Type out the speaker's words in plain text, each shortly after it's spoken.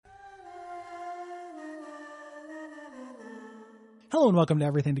Hello and welcome to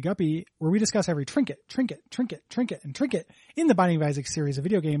Everything to Guppy, where we discuss every trinket in the Binding of Isaac series of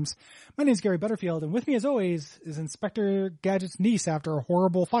video games. My name is Gary Butterfield, and with me as always is Inspector Gadget's niece after a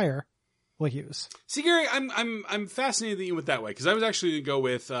horrible fire, Will Hughes. See, Gary, I'm fascinated that you went that way, because I was actually going to go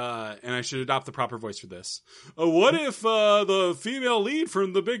with, and I should adopt the proper voice for this. What if the female lead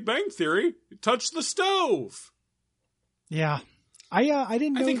from The Big Bang Theory touched the stove? Yeah. I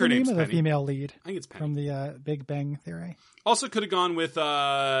didn't know the name of the female lead. I think it's Penny. From the Big Bang Theory. Also could have gone with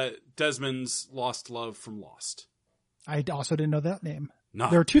Desmond's lost love from Lost. I also didn't know that name.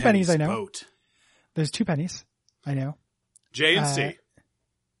 Not there are two Pennies I know. Boat. There's two Pennies I know. J and C.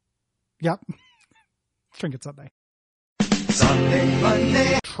 Yep. Trinket Sunday. Sunday,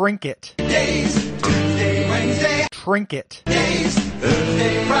 Monday, Trinket. days, Tuesday, Wednesday, Trinket. days,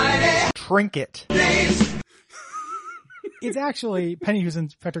 Thursday, Friday, Trinket. days. It's actually Penny who's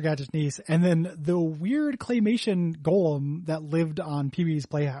Inspector Gadget's niece, and then the weird claymation golem that lived on Pee-wee's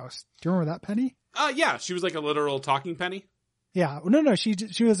Playhouse. Do you remember that, Penny? Yeah, she was like a literal talking penny. Yeah. No, she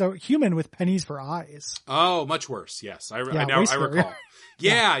was a human with pennies for eyes. Oh, much worse. Yes, I way recall.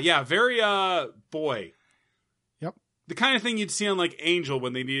 Yeah, very, boy. Yep. The kind of thing you'd see on, like, Angel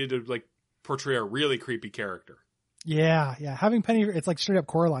when they needed to, like, portray a really creepy character. Yeah. Having Penny, it's like straight up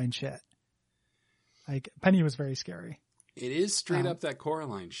Coraline shit. Like, Penny was very scary. It is straight up that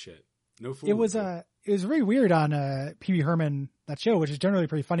Coraline shit. No fool. It was very weird on Pee Wee Herman, that show, which is generally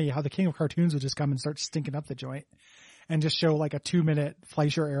pretty funny, how the king of cartoons would just come and start stinking up the joint and just show like a 2-minute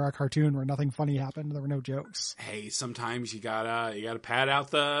Fleischer era cartoon where nothing funny happened. There were no jokes. Hey, sometimes you gotta pad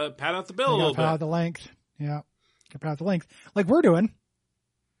out the bill a little bit. Pad out the length. Yeah. Pad out the length. Like we're doing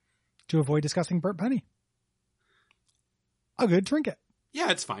to avoid discussing Burnt Penny. A good trinket.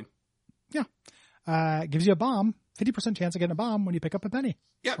 Yeah, it's fine. Yeah. Gives you a bomb. 50% chance of getting a bomb when you pick up a penny.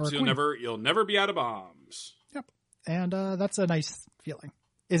 Yep, so you'll never be out of bombs. Yep. And that's a nice feeling.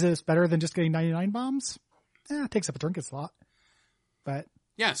 Is it better than just getting 99 bombs? It takes up a trinket slot. But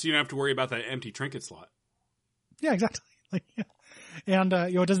yeah, so you don't have to worry about that empty trinket slot. Yeah, exactly. Like, yeah. And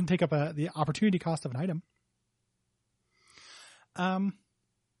it doesn't take up the opportunity cost of an item.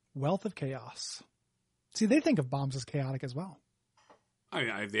 Wealth of Chaos. See, they think of bombs as chaotic as well. I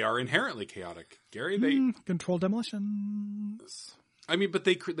mean, they are inherently chaotic, Gary. They control demolitions. I mean, but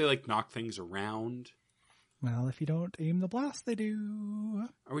they like knock things around. Well, if you don't aim the blast, they do.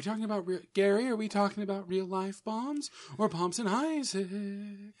 Are we talking about Gary? Are we talking about real life bombs or bombs in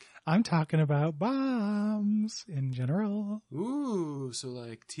Isaac? I'm talking about bombs in general. Ooh, so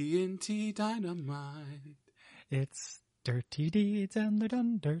like TNT dynamite. It's dirty deeds and they're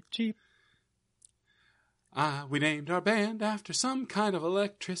done dirt cheap. We named our band after some kind of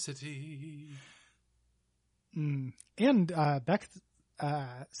electricity. And Beck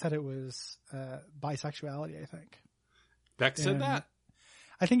said it was bisexuality, I think. Beck said that?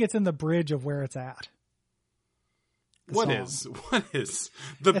 I think it's in the bridge of where it's at. What is?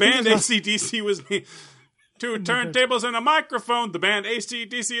 The band AC/DC was named... Two turntables and a microphone. The band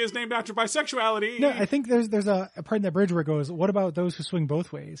AC/DC is named after bisexuality. No, I think there's a part in that bridge where it goes, what about those who swing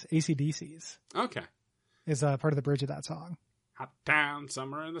both ways? AC/DCs. Okay. Is part of the bridge of that song. Hot town,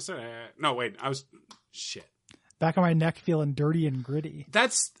 summer in the city. No, wait, shit. Back on my neck feeling dirty and gritty.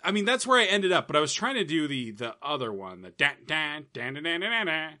 That's where I ended up, but I was trying to do the other one. The dan dan dan dan dan dan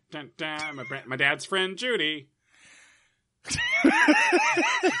dan dan dan. My dad's friend Judy.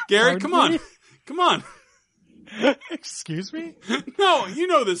 Gary, come on. Excuse me? No, you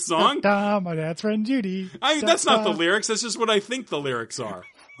know this song. My dad's friend Judy. That's not the lyrics. That's just what I think the lyrics are.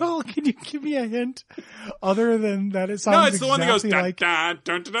 Well, can you give me a hint other than that it sounds the one that goes like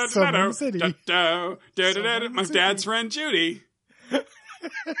Summer City. My dad's friend Judy.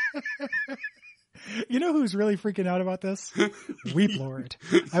 You know who's really freaking out about this? Weep Lord.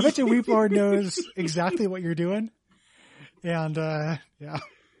 I bet you Weep Lord knows exactly what you're doing. And, yeah.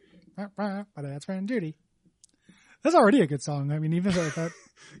 My dad's friend Judy. That's already a good song. I mean, even though that,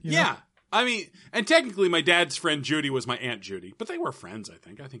 yeah. know. I mean, and technically my dad's friend Judy was my Aunt Judy, but they were friends, I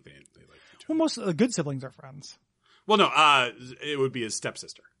think. I think they liked each other. Well, most of the good siblings are friends. Well, no, it would be his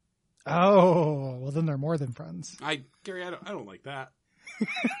stepsister. Oh, well then they're more than friends. Gary, I don't like that.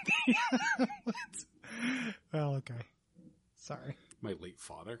 Well, okay. Sorry. My late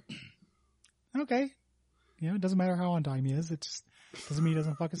father. Okay. It doesn't matter how on time he is. It just doesn't mean he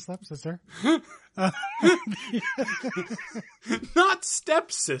doesn't fuck his stepsister. Not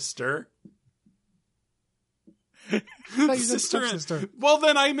stepsister. Sister. Well,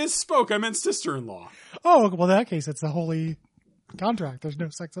 then I misspoke. I meant sister-in-law. Oh, well, in that case, it's a holy contract. There's no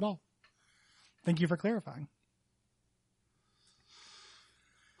sex at all. Thank you for clarifying.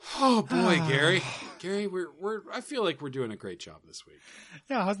 Oh, boy, Gary. Gary, I feel like we're doing a great job this week.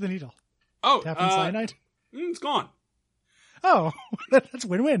 Yeah, how's the needle? Oh, Tapping cyanide? It's gone. Oh, that's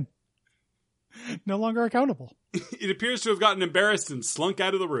win-win. No longer accountable. It appears to have gotten embarrassed and slunk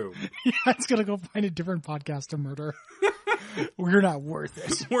out of the room. Yeah, it's going to go find a different podcast to murder. We're not worth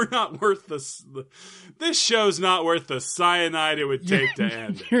it. We're not worth this. This show's not worth the cyanide it would take to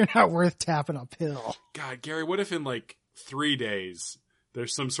end it. You're not worth tapping a pill. God, Gary, what if in like 3 days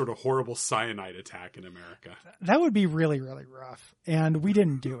there's some sort of horrible cyanide attack in America? That would be really, really rough. And we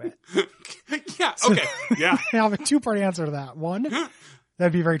didn't do it. Yeah, okay. Yeah. I have a 2-part answer to that. 1,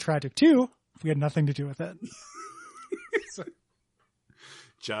 that'd be very tragic. 2, we had nothing to do with it.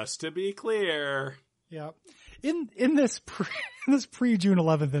 Just to be clear. Yeah. In this pre-June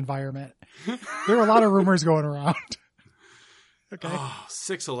 11th environment, there are a lot of rumors going around. Okay. Oh,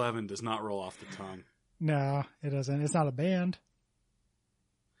 6/11 does not roll off the tongue. No, it doesn't. It's not a band.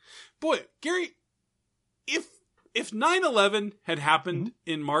 Boy, Gary, if 9/11 had happened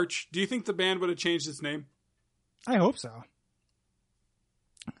in March, do you think the band would have changed its name? I hope so.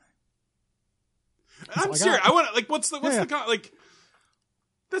 I'm serious. I want to, like, what's the like,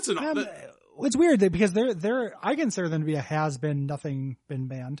 that's an, it's weird that because I consider them to be a has-been, nothing been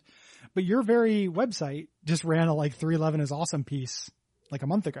band, but your very website just ran a like 311 is awesome piece like a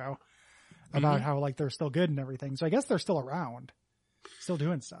month ago about how like they're still good and everything. So I guess they're still around, still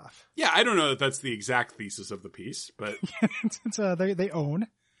doing stuff. Yeah. I don't know that that's the exact thesis of the piece, but they own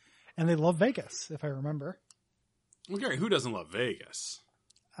and they love Vegas, if I remember. Well, Gary, who doesn't love Vegas?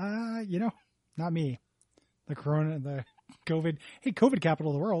 Not me. The Corona, the COVID. Hey, COVID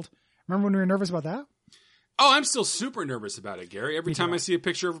capital of the world. Remember when we were nervous about that? Oh, I'm still super nervous about it, Gary. Every time I see a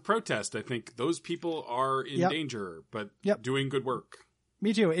picture of a protest, I think those people are in danger, but doing good work.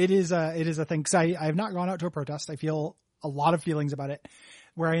 Me too. It is a thing. 'Cause I have not gone out to a protest. I feel a lot of feelings about it.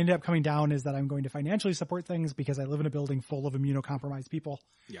 Where I ended up coming down is that I'm going to financially support things because I live in a building full of immunocompromised people.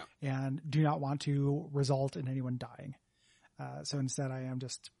 Yeah. And do not want to result in anyone dying. So instead I am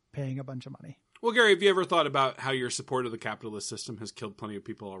just paying a bunch of money. Well, Gary, have you ever thought about how your support of the capitalist system has killed plenty of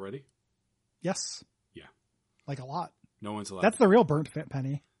people already? Yes. Yeah. Like a lot. No one's allowed. That's the real burnt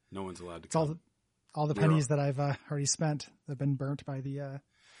penny. No one's allowed to. It's all the pennies that I've already spent that have been burnt by the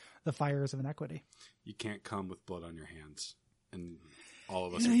fires of inequity. You can't come with blood on your hands, and all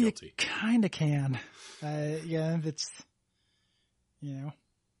of us are guilty. You kind of can. It's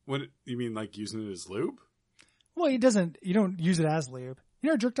What you mean, like using it as lube? Well, it doesn't. You don't use it as lube. You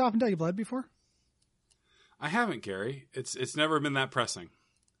never jerked off until you bled before? I haven't, Gary. It's never been that pressing.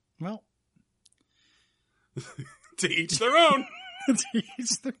 Well, to each their own. To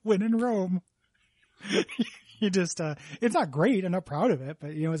each their win in Rome. You just, it's not great. I'm not proud of it, but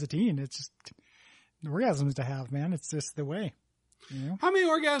as a teen, it's just orgasms to have, man. It's just the way. How many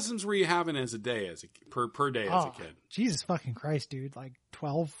orgasms were you having per day as a kid? Jesus fucking Christ, dude. Like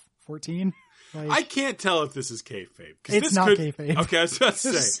 12, 14. Like, I can't tell if this is kayfabe. It's not kayfabe. Okay, I was about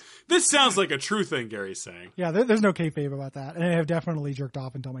to say. This sounds like a true thing Gary's saying. Yeah, there's no kayfabe about that. And I have definitely jerked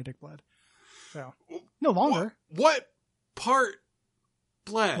off until my dick bled. So, no longer. What part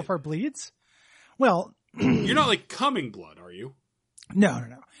bled? What part bleeds? Well. You're not like coming blood, are you? No.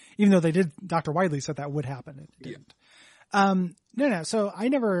 Even though Dr. Widely said that would happen. It didn't. No. So I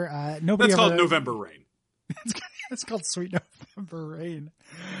never, nobody That's called November Rain. It's called Sweet November Rain.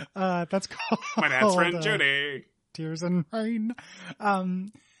 That's called my dad's friend Judy. Tears and Rain.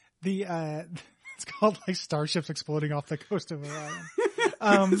 It's called like starships exploding off the coast of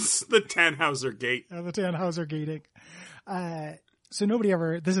Orion. It's the Tannhauser Gate. The Tannhauser gating. So nobody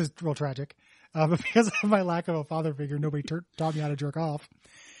ever. This is real tragic. But because of my lack of a father figure, nobody taught me how to jerk off.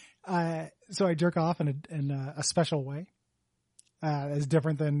 So I jerk off in a special way. It's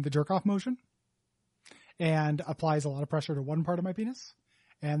different than the jerk off motion. And applies a lot of pressure to one part of my penis.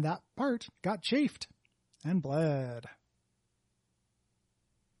 And that part got chafed and bled.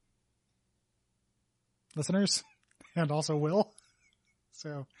 Listeners, and also Will.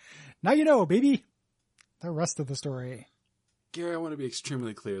 So now you know, baby, the rest of the story. Gary, I want to be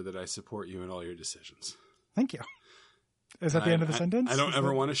extremely clear that I support you in all your decisions. Thank you. Is that the end of the sentence? I don't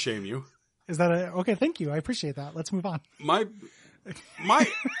ever want to shame you. Is that okay? Thank you. I appreciate that. Let's move on. My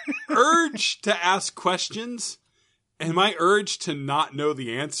urge to ask questions and my urge to not know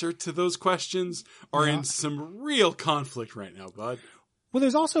the answer to those questions are in some real conflict right now, bud. Well,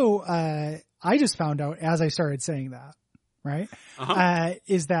 there's also, I just found out as I started saying that, right?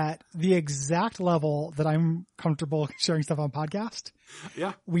 Is that the exact level that I'm comfortable sharing stuff on podcast?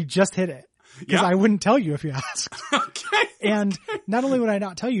 Yeah. We just hit it. Because I wouldn't tell you if you asked. Okay. And not only would I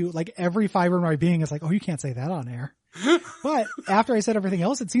not tell you, like every fiber in my being is like, oh, you can't say that on air. But after I said everything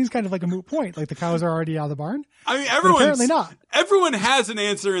else, it seems kind of like a moot point. Like the cows are already out of the barn. I mean, Apparently not. Everyone has an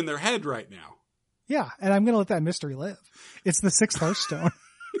answer in their head right now. Yeah, and I'm going to let that mystery live. It's the 6th Hearthstone.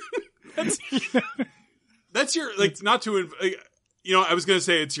 That's your, like, not to, you know, I was going to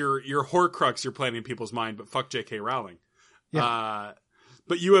say it's your Horcrux you're planting in people's mind, but fuck J.K. Rowling. Yeah.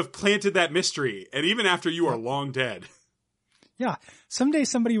 But you have planted that mystery, and even after you are long dead. Yeah. Someday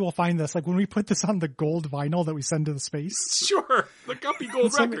somebody will find this. Like when we put this on the gold vinyl that we send to the space. Sure. The Guppy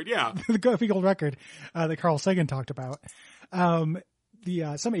Gold record, yeah. The Guppy Gold record that Carl Sagan talked about. Some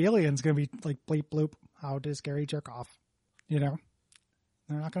alien's going to be like, bleep bloop, how does Gary jerk off? You know?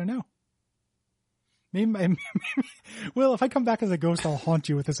 They're not going to know. Maybe, well, if I come back as a ghost, I'll haunt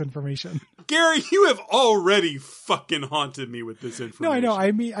you with this information. Gary, you have already fucking haunted me with this information. No, I know.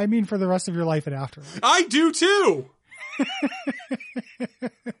 I mean for the rest of your life and afterlife. I do too.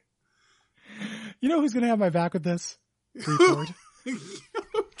 You know who's going to have my back with this? Weepord. Okay.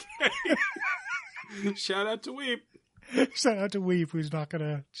 Shout out to Weep. Shout out to Weep, who's not going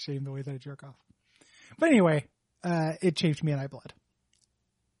to shame the way that I jerk off. But anyway, it chafed me and I bled.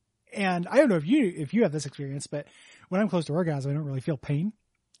 And I don't know if you have this experience, but when I'm close to orgasm, I don't really feel pain.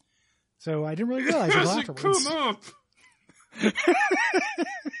 So I didn't really realize until afterwards. Come up.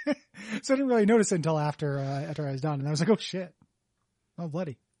 So I didn't really notice it until after I was done. And I was like, oh shit. Oh,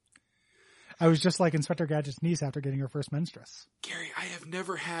 bloody. I was just like Inspector Gadget's niece after getting her first menstruous. Gary, I have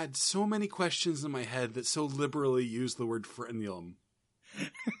never had so many questions in my head that so liberally use the word frenulum.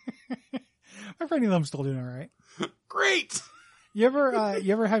 My frenulum's still doing all right. Great. You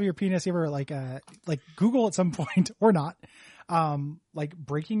ever have your penis, you ever like Google at some point or not, like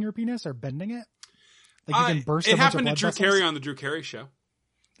breaking your penis or bending it? Like you can burst it a bunch happened of to blood Drew vessels? Carey on the Drew Carey show.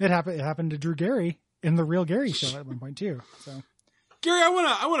 It happened to Drew Gary in the Real Gary show at one point too. So Gary, I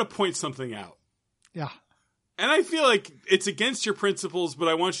want to point something out. yeah. And I feel like it's against your principles, but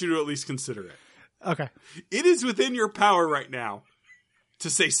I want you to at least consider it. Okay. It is within your power right now to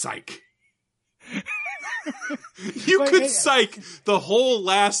say psych. You could psych the whole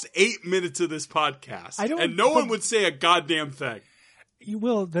last 8 minutes of this podcast, and no one would say a goddamn thing. You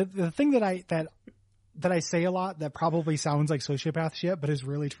will. The thing that I say a lot that probably sounds like sociopath shit, but is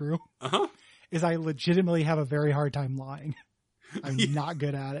really true, is I legitimately have a very hard time lying. I'm not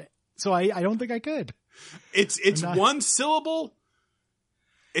good at it. So I don't think I could. It's one syllable.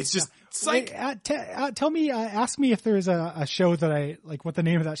 It's just psych. Tell me, ask me if there's a show that I like. What the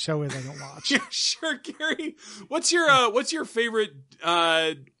name of that show is? I don't watch. Yeah, sure, Gary. What's your favorite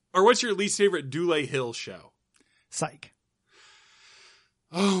or what's your least favorite Dule Hill show? Psych.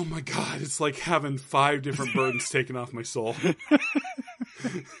 Oh my god, it's like having 5 different burdens taken off my soul.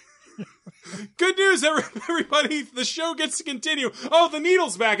 Good news, everybody. The show gets to continue. Oh, the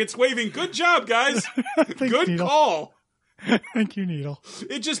needle's back. It's waving. Good job, guys. Good Needle. call. Thank you, Needle.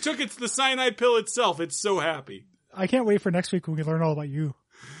 It just took the cyanide pill itself. It's so happy. I can't wait for next week when we learn all about you.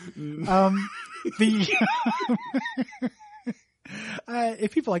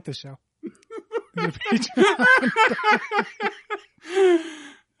 If people like this show, go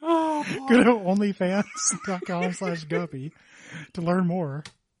to onlyfans.com/guppy to learn more.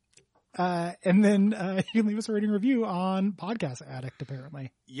 And then you can leave us a rating review on Podcast Addict,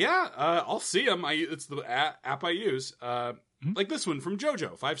 apparently. Yeah, I'll see them. It's the app I use. Like this one from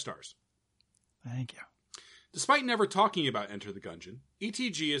JoJo, 5 stars. Thank you. Despite never talking about Enter the Gungeon,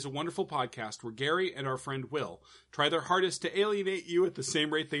 ETG is a wonderful podcast where Gary and our friend Will try their hardest to alienate you at the same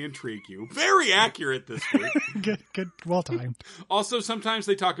rate they intrigue you. Very accurate this week. Good, well timed. Also, sometimes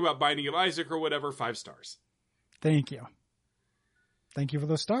they talk about Binding of Isaac or whatever, 5 stars. Thank you. Thank you for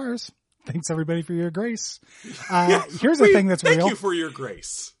those stars. Thanks everybody for your grace. Here's the thing that's real. Thank you for your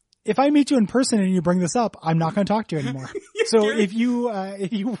grace. If I meet you in person and you bring this up, I'm not going to talk to you anymore. Yeah, so Gary. if you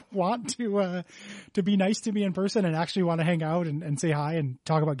want to be nice to me in person and actually want to hang out and say hi and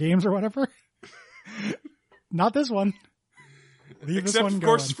talk about games or whatever, not this one. Leave Except, this one of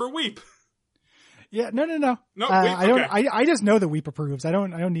course, going. for Weep. Yeah, no. No, Weep, I don't. okay. I just know that Weep approves. I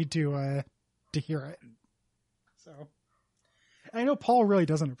don't need to hear it. So I know Paul really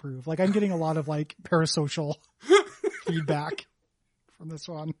doesn't approve. Like I'm getting a lot of like parasocial feedback from this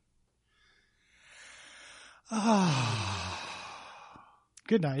one.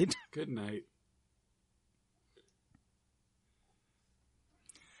 Good night. Good night.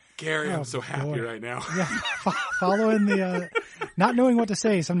 Gary, I'm so happy boy. right now. Yeah, following the not knowing what to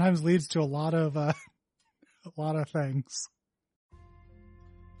say sometimes leads to a lot of things.